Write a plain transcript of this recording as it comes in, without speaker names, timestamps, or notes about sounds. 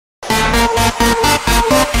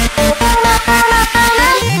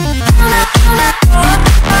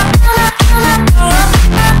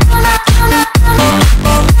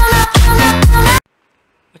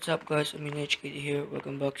guys, AomineHKT here.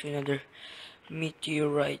 Welcome back to another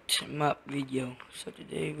Meteorite map video. So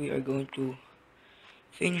today we are going to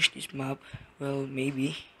finish this map. Well,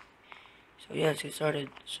 maybe. So yeah, let's get started.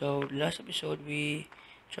 So last episode we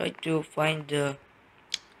tried to find the,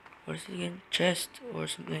 what is it again, chest or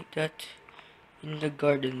something like that in the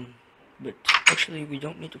garden. But actually we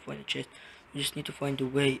don't need to find the chest. We just need to find the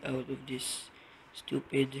way out of this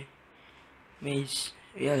stupid maze.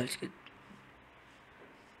 Yeah, let's get.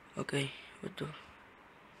 Okay, what the?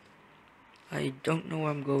 I don't know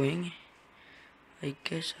where I'm going. I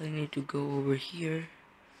guess I need to go over here.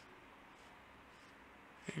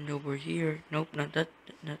 And over here. Nope, not that.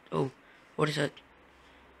 Not. Oh, what is that?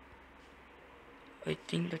 I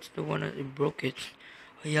think that's the one that I broke it.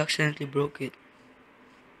 I accidentally broke it.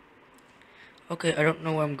 Okay, I don't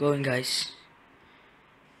know where I'm going, guys.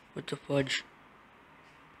 What the fudge?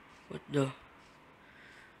 What the?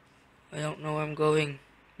 I don't know where I'm going.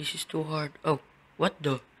 This is too hard. Oh, what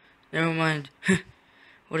the? Never mind.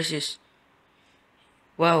 What is this?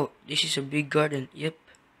 Wow, this is a big garden. Yep.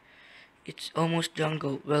 It's almost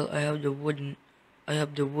jungle. Well, I have the wood.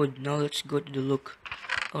 Now let's go to the look.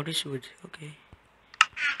 Oh, this wood. Okay.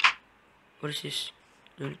 What is this?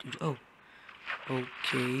 Oh.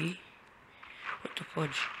 Okay. What the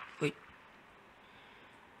fudge? Wait.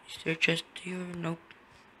 Is there a chest here? Nope.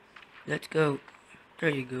 Let's go. There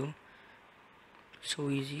you go.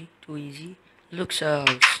 So easy. Too easy. Luke's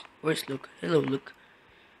house. Where's Luke? Hello, Luke.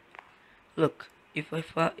 Look. If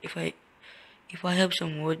I have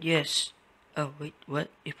some wood, yes. Oh wait,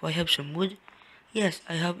 what? If I have some wood? Yes,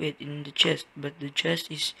 I have it in the chest, but the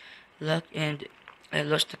chest is locked and I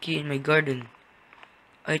lost the key in my garden.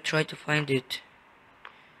 I tried to find it.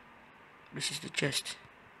 This is the chest,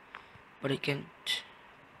 but I can't.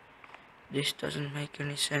 This doesn't make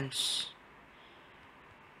any sense.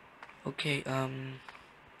 Okay,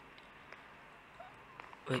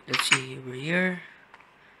 wait, let's see over here.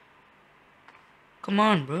 Come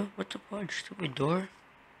on, bro. What the fudge? Stupid door.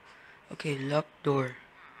 Okay, locked door.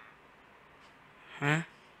 Huh?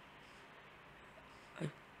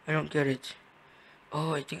 I don't get it.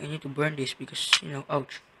 Oh, I think I need to burn this because,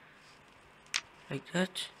 ouch. Like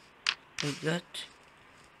that. Like that.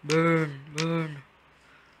 Burn, burn.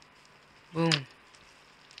 Boom.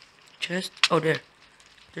 Chest. Oh, there.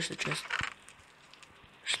 There's the chest.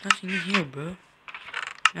 There's nothing in here, bro.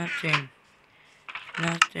 Nothing.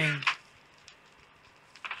 Nothing.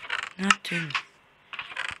 Nothing.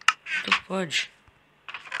 What the fudge?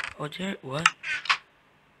 Oh, there. What?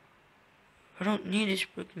 I don't need this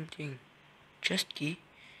freaking thing. Chest key.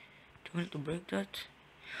 Do I need to break that?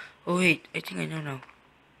 Oh, wait. I think I know now.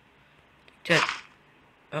 Like that.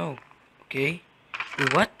 Oh. Okay.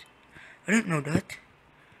 Wait, what? I didn't know that.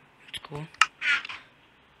 That's cool.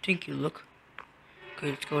 Thank you, look. Okay,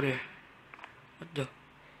 let's go there. What the?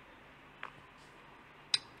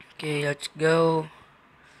 Okay, let's go.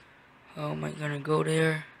 How am I gonna go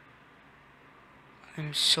there?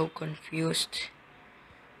 I'm so confused.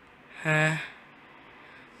 Huh?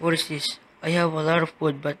 What is this? I have a lot of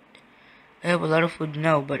wood, but I have a lot of food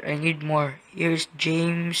now, but I need more. Here's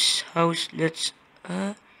James' house. Let's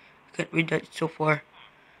I can't read that so far.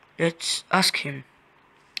 Let's ask him.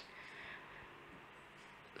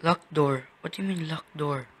 Locked door. What do you mean locked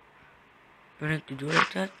door? Do I need to do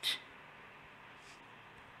like that?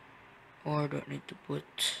 Or do I need to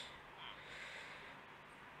put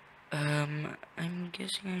I'm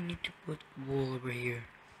guessing I need to put wool over here.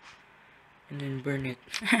 And then burn it.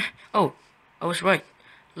 Oh, I was right.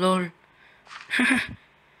 Lol.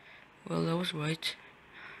 Well, I was right.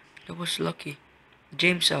 That was lucky.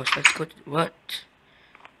 James' house. Let's go to what?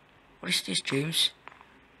 What is this, James?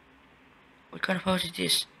 What kind of house is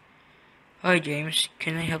this? Hi, James.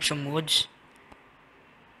 Can I have some woods?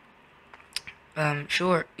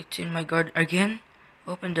 Sure. It's in my garden. Again?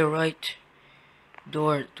 Open the right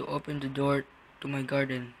door to open the door to my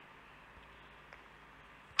garden.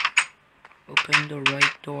 Open the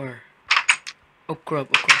right door. Oh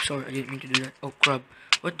crap, sorry, I didn't mean to do that. Oh crap.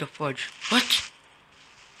 What the fudge? What?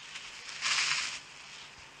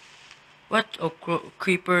 What? Oh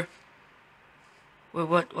creeper. Wait,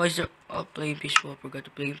 what? Why is there? Oh, playing peaceful. I forgot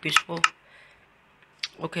to play peaceful.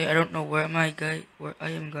 Okay, I don't know where am I, guys. Where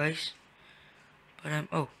I am, guys. But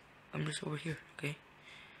I'm just over here. Okay.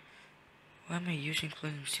 Why am I using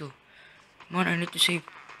flame steel? Come on, I need to save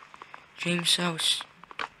James' house.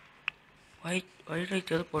 Why did I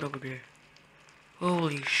teleport over there?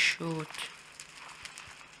 Holy shoot.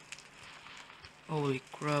 Holy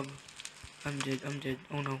crap. I'm dead.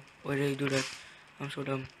 Oh no. Why did I do that? I'm so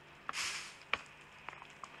dumb.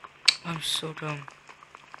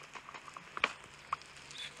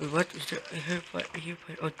 Wait, what is there? I hear fire. I hear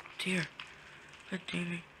fire. Oh dear. God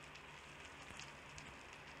damn it.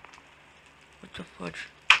 What the fudge?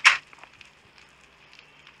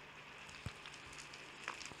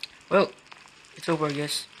 Well, it's over, I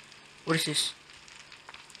guess. What is this?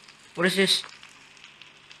 What is this?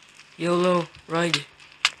 YOLO ride.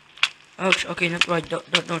 Ouch. Okay, not ride.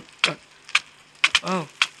 Don't. Oh.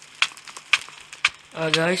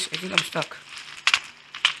 Guys, I think I'm stuck.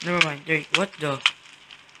 Never mind. There. What the?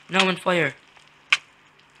 Now I'm on fire.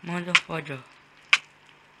 Motherfucker.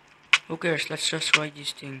 Who cares? Let's just ride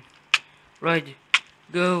this thing. Ride.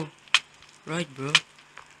 Go. Ride, bro.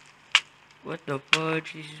 What the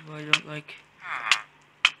fudge? This is what I don't like.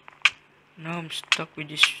 Now I'm stuck with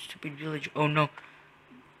this stupid village. Oh no.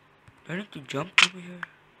 Do I need to jump over here?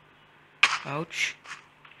 Ouch.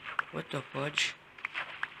 What the fudge?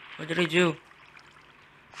 What did I do?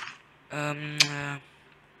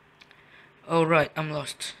 Oh right, I'm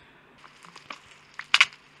lost.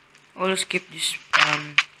 Oh, let's skip this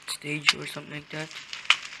stage or something like that.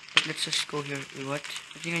 But let's just go here. Wait, what?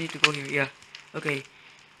 I think I need to go here. Yeah. Okay.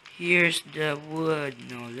 Here's the wood.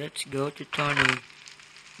 Now let's go to Tony.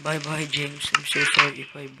 Bye bye, James. I'm so sorry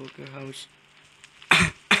if I broke your house.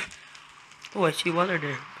 Oh, I see water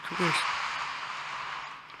there. Who cares?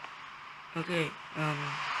 Okay.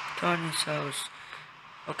 Tony's house.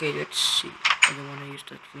 Okay, let's see. I don't want to use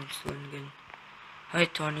that flintstone again. Hi,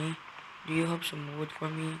 Tony. Do you have some wood for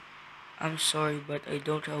me? I'm sorry, but I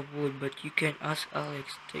don't have wood, but you can ask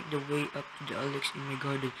Alex. Take the way up to the Alex in my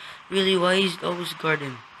garden. Really? Why is it always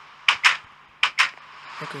garden?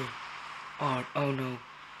 Okay. Oh no.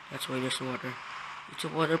 That's why there's water. It's a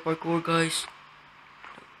water parkour, guys.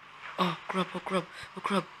 Oh, crap.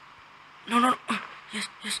 No.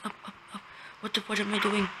 Yes, up. What the fuck am I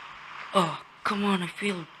doing? Oh, come on, I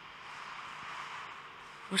failed.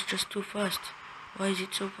 It was just too fast. Why is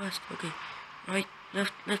it so fast? Okay. Right,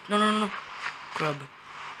 left. No. Crab. You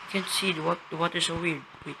can't see the water's so weird.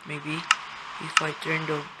 Wait, maybe if I turn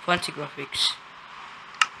the fancy graphics.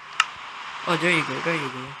 Oh, there you go.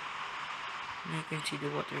 Now you can see the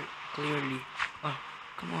water clearly. Oh,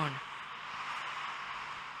 come on.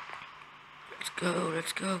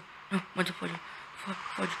 Let's go. No, motherfucker.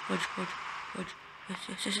 Fudge.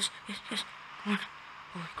 Yes. Come on.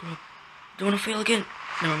 Oh, crap. Don't wanna fail again.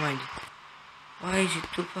 Never mind. Why is it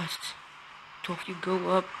too fast? Don't you go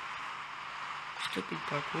up? Stupid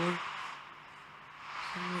parkour.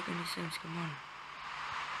 Doesn't make any sense. Come on.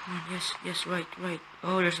 Yes, right.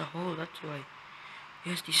 Oh, there's a hole. That's why.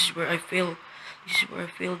 Yes, this is where I failed.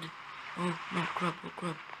 Oh no, crap.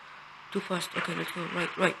 Too fast. Okay, let's go.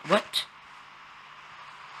 Right. What?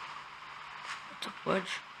 What the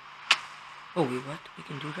fudge? Oh wait, what? We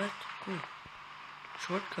can do that? Cool.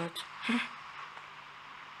 Shortcut.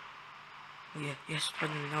 Oh yeah, yes,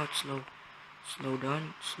 finally now it's slow. Slow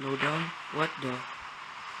down. What the?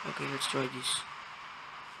 Okay, let's try this.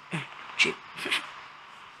 Chip.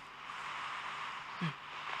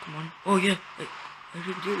 Come on. Oh yeah, I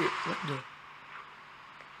really did it. What the?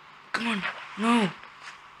 Come on. No.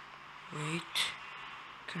 Wait.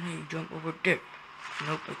 Can I jump over there?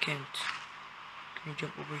 Nope, I can't. Can I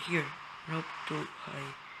jump over here? Nope, too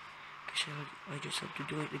high. Guess I just have to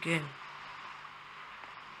do it again.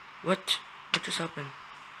 What just happened?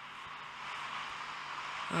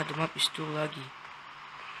 The map is too laggy.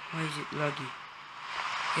 Why is it laggy?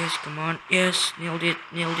 Yes, come on. Yes, nailed it.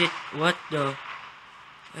 What the?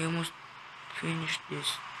 I almost finished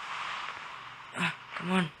this.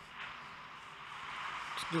 Come on.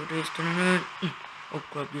 Let's do this. Oh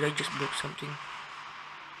crap, did I just broke something?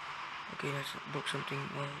 Okay, I broke something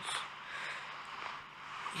else.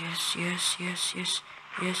 Yes,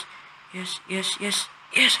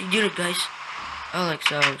 I did it, guys. Alex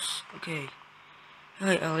house. Okay.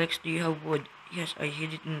 Hi, Alex. Do you have wood? Yes, I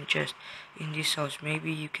hid it in the chest. In this house.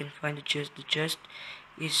 Maybe you can find the chest. The chest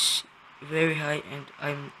is very high and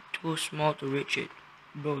I'm too small to reach it.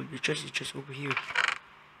 Bro, the chest is just over here.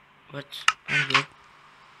 What? Anvil?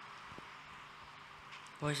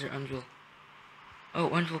 Why is there anvil? Oh,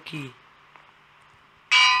 anvil key.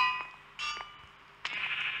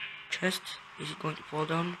 Chest? Is it going to fall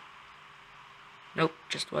down? Nope,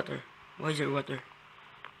 just water. Why is there water?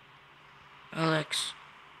 Alex,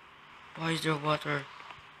 why is there water?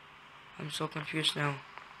 I'm so confused now.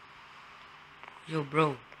 Yo,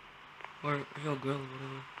 bro. Or yo, girl,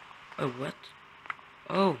 whatever. Oh, what?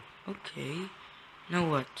 Oh, okay. Now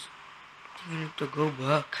what? I think I need to go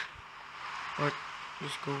back. Or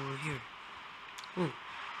just go over here. Oh,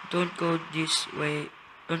 don't go this way.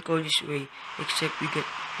 Don't go this way. Except we get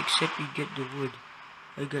the wood.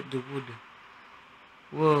 I got the wood.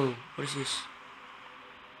 Whoa, what is this?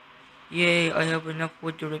 Yay, I have enough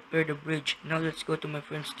wood to repair the bridge. Now let's go to my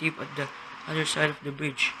friend Steve at the other side of the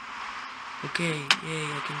bridge. Okay, yay,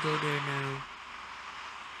 I can go there now.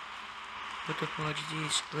 What the fuck is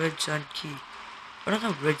this? Red sand key. I don't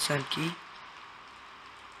have red sand key.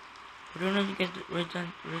 I don't know to get the red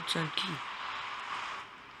sand key.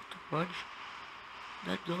 What the fudge?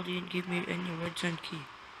 That girl didn't give me any red sand key.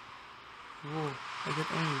 Whoa, I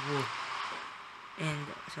got only wool. And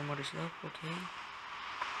some other stuff, okay.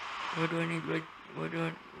 Where do I need red, where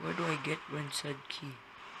do I get red sand key?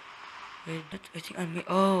 Wait, I think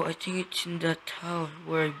I think it's in that house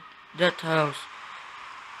where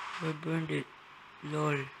I burned it.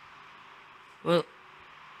 Lol. Well,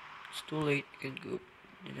 it's too late, I can go.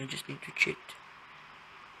 Then I just need to cheat.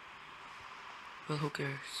 Well, who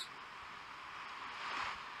cares?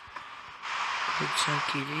 Red sand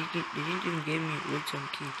key. They didn't even give me red sand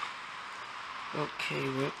key. Okay,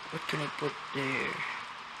 what can I put there?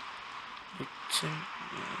 It's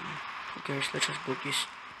who cares? Let's just put this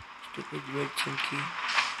stupid red sand key.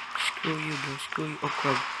 Screw you, bro. Screw you. Oh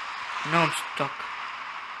crap! Now I'm stuck.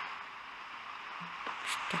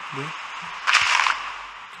 Stuck, bro.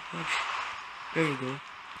 There you go.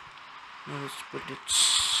 Now let's put that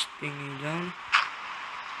thingy down.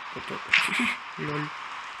 Put that. Lol.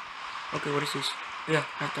 Okay, what is this? Yeah,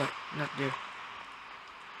 not that. Not there.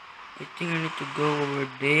 I think I need to go over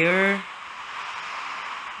there.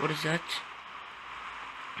 What is that?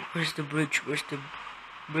 Where's the bridge? Where's the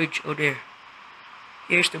bridge? Oh, there.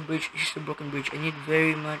 Here's the bridge. Here's the broken bridge. I need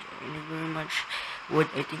very much wood.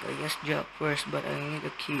 I think I asked Jack first, but I need a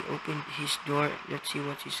key. Open his door. Let's see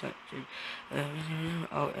what he said.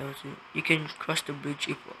 You can cross the bridge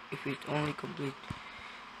if it's only complete.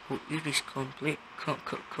 Oh, it is complete.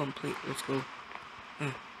 Complete. Let's go.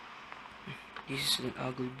 This is an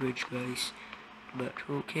ugly bridge, guys. But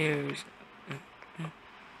who cares?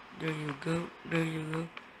 There you go. There you go.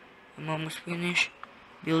 I'm almost finished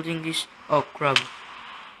building this. Oh crap!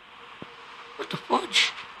 What the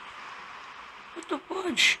fudge? What the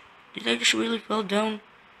fudge? Did I just really fall down?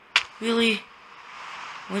 Really?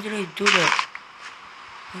 Why did I do that?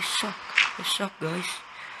 I suck. I suck, guys.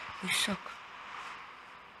 I suck.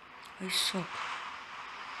 I suck.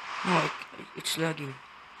 No, it's lagging.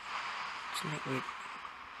 It's not. Wait.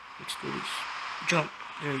 Let's do this. Jump.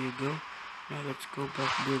 There you go. Now let's go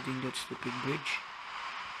back building that stupid bridge.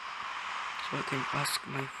 So I can ask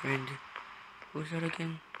my friend. Who's that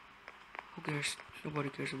again? Who cares? Nobody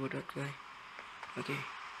cares about that guy. Okay.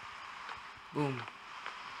 Boom.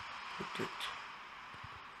 Put it.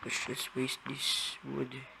 Let's just waste this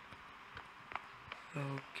wood.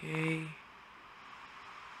 Okay.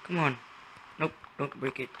 Come on. Nope, don't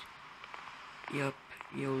break it. Yup,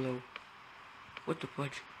 YOLO. What the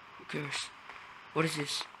fudge? Who cares? What is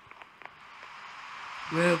this?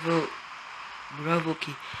 Bravo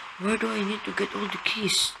key. Where do I need to get all the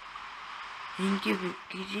keys? He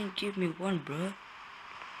didn't give me one, bruh.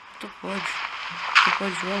 What the fudge? What the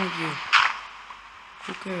fudge wrong with you?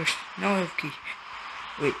 Who cares? Now I have key.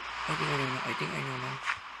 Wait, I think I know now. I think I know now.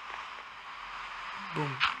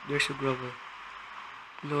 Boom. There's a gravel.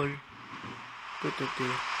 Lol. Put that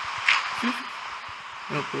there.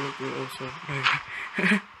 No, put it there also.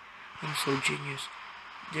 I'm so genius.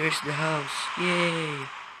 There's the house. Yay.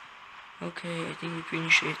 Okay, I think we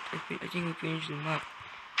finished it. I think we finished the map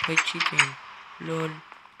by cheating. Lol.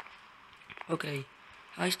 Okay.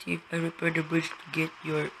 Hi Steve, I repaired the bridge to get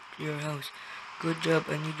to your house. Good job,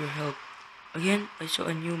 I need your help. Again, I saw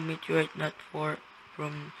a new meteorite not far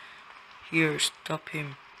from here. Stop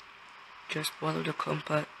him. Just follow the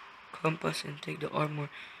compass and take the armor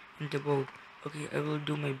and the bow. Okay, I will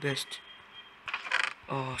do my best.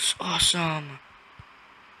 Oh, awesome.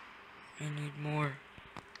 I need more.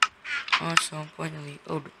 Awesome, finally.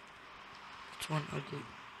 Oh, it's one ugly.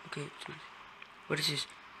 Okay, so what is this?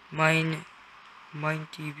 Mine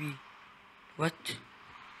TV. What?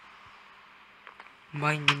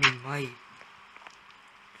 Mine, you mean my?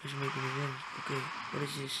 Doesn't make any sense. Okay, what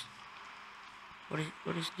is this?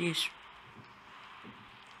 What is this?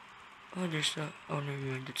 Oh, there's a. Oh, never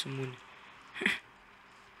mind. That's a moon.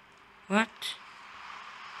 What?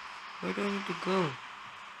 Where do I need to go?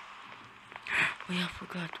 Oh yeah, I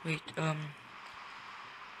forgot. Wait.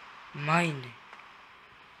 Mine.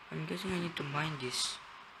 I'm guessing I need to mine this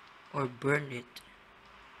or burn it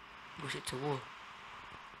because it's a wall.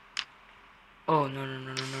 Oh no.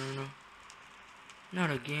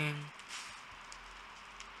 Not again.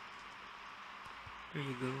 There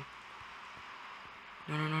you go.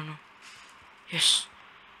 No. Yes.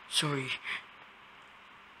 Sorry.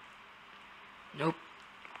 Nope.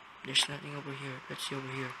 There's nothing over here. Let's see over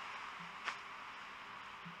here.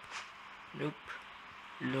 Nope.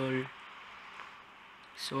 Lol.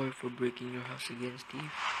 Sorry for breaking your house again,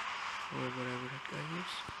 Steve. Or whatever that guy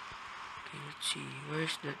is. Okay, let's see.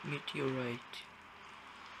 Where's that meteorite?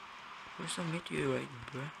 Where's the meteorite,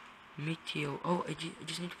 bruh? Meteor. Oh, I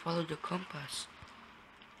just need to follow the compass.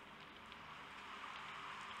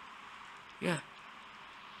 Yeah.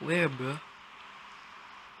 Where, bruh?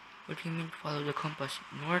 What do you mean follow the compass?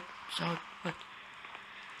 North, south, what?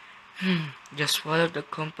 Just follow the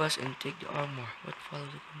compass and take the armor. What follow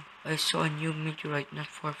the compass? I saw a new meteorite not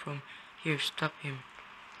far from here. Stop him.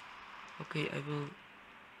 Okay, I will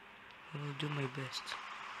do my best.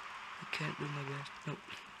 I can't do my best. No.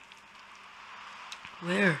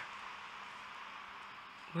 Where?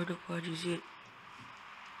 Where the fudge is it?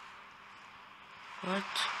 What?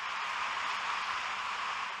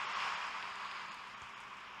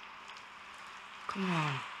 Come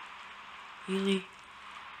on. Really?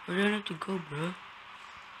 Where do I need to go, bro?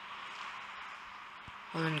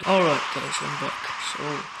 Alright guys, I'm back. So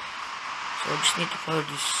I just need to follow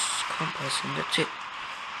this compass and that's it.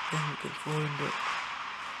 Then we can find the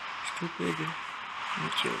stupid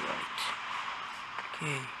meteorite.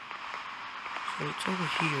 Okay. So it's over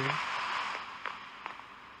here.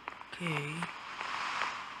 Okay.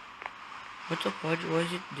 What the fudge? Why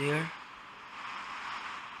is it there?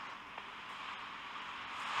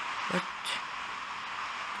 What?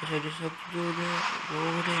 Guess I just have to do that. Go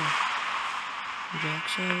over there.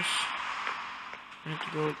 Jack's house. I need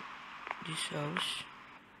to go to this house.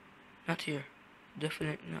 Not here.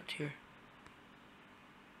 Definitely not here.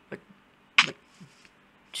 But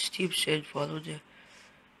Steve said follow the.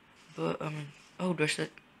 But I mean, oh, there's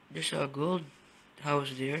a gold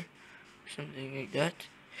house there, something like that.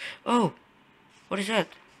 Oh, what is that?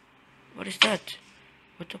 What is that?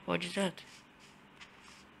 What the fuck is that?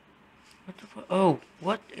 What the fuck? Oh,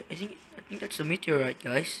 what? I think that's a meteorite,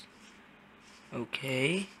 guys.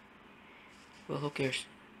 Okay. Well, who cares?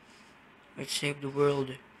 Let's save the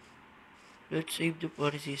world. Let's save the.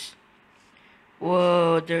 What is this?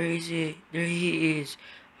 Whoa! There he is.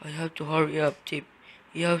 I have to hurry up. Tip.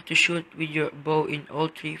 You have to shoot with your bow in all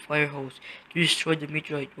 3 fire holes to destroy the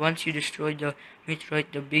meteorite. Once you destroy the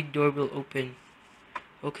meteorite, the big door will open.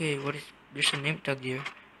 Okay, what is... There's a name tag there.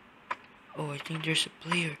 Oh, I think there's a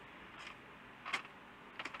player.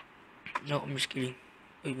 No, I'm just kidding.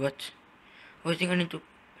 Wait, what? Oh, I think I need to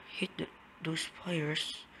hit those fire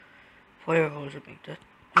holes or like that.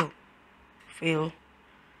 No. Fail.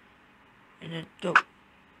 And then go.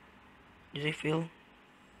 Did I fail?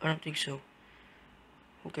 I don't think so.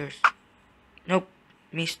 Who cares? Nope.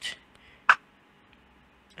 Missed.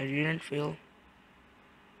 I didn't fail.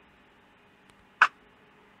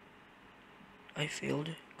 I failed.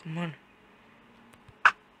 Come on.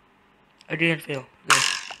 I didn't fail. Okay.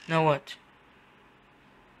 Now what?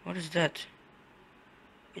 What is that?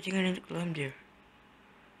 I think I need to climb there.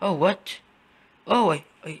 Oh, what? Oh, I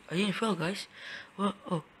didn't fail, guys. Well,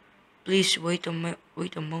 oh, please wait a moment.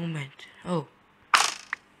 Oh,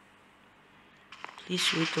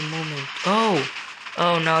 please wait a moment. Oh,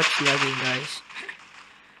 now it's lagging, guys.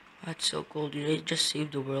 That's so cool. Did I just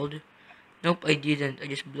save the world? Nope, I didn't. I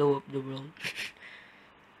just blew up the world.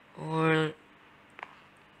 Or,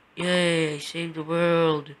 yay, I saved the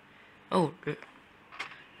world. Oh, the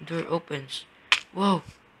door opens. Whoa,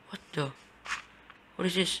 what the? What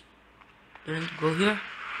is this? Do I need to go here?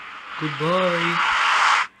 Goodbye.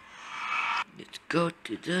 Let's go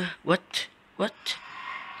to the... What? What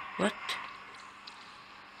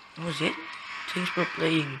was it? Thanks for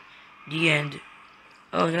playing. The end.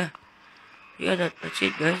 Oh, yeah. Yeah, that's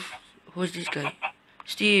it, guys. Who's this guy?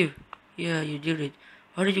 Steve. Yeah, you did it.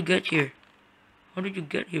 How did you get here? How did you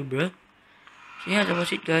get here, bro? So yeah, that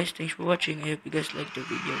was it, guys. Thanks for watching. I hope you guys liked the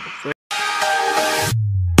video. But first,